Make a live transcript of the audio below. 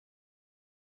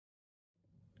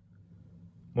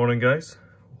Morning guys,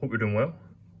 hope you're doing well.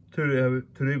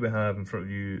 Today we have in front of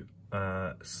you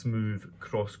a smooth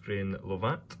cross grain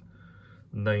Lovat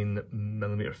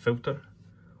 9mm filter,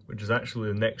 which is actually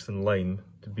the next in line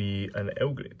to be an L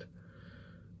grade.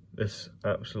 This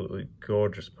absolutely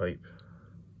gorgeous pipe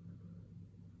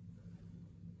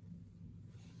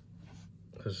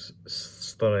has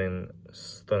stunning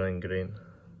grain.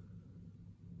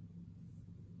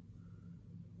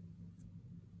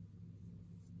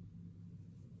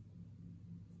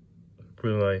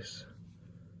 Really nice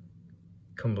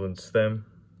Cumberland stem,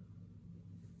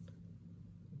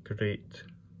 great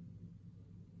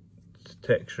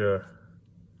texture,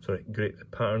 great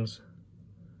patterns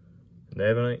in the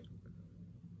ebonite,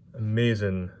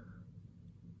 amazing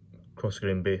cross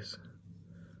grain base,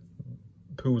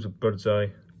 pools of bird's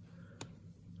eye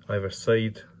either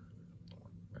side.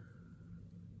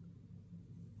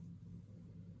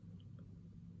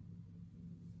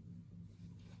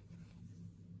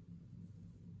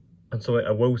 And something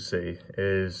I will say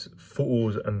is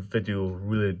photos and video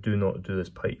really do not do this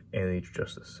pipe any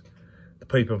justice. The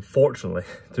pipe, unfortunately,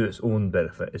 to its own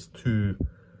benefit, is too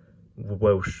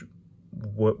well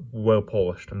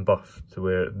polished and buffed to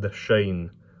where the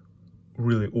shine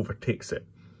really overtakes it.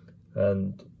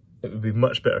 And it would be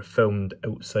much better filmed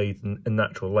outside in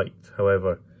natural light.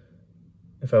 However,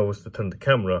 if I was to turn the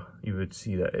camera, you would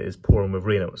see that it is pouring with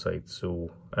rain outside,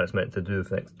 so and it's meant to do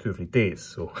for the next 2 or 3 days.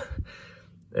 So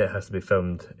it has to be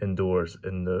filmed indoors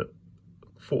in the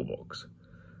photo box.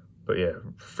 But yeah,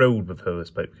 thrilled with how this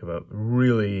pipe came out.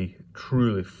 Really,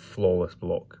 truly flawless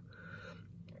block,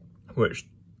 which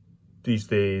these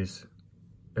days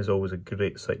is always a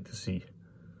great sight to see.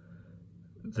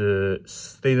 The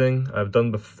staining I've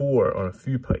done before on a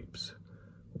few pipes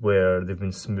where they've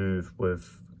been smooth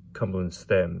with Cumberland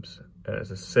stems, and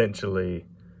it's essentially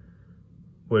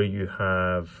where you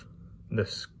have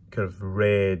this kind of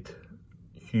red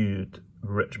hued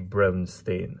rich brown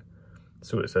stain.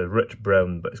 So it's a rich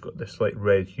brown, but it's got this slight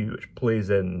red hue which plays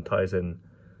in and ties in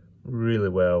really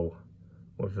well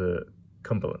with the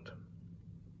Cumberland.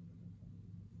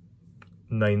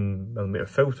 9mm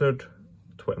filtered,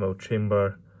 20mm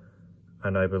chamber,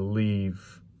 and I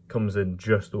believe comes in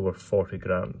just over 40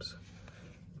 grams.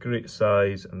 Great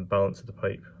size and balance of the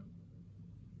pipe.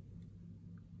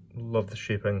 Love the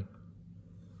shaping.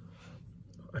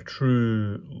 A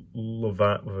true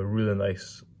Lovat with a really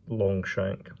nice long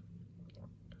shank.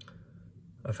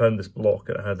 I found this block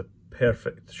and it had the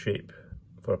perfect shape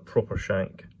for a proper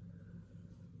shank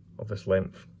of this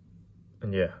length.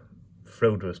 And yeah,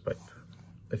 thrilled with this pipe.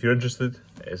 If you're interested,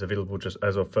 it is available just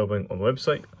as of filming on the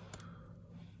website.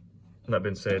 And that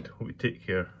being said, hope you take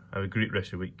care. Have a great rest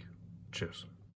of your week. Cheers.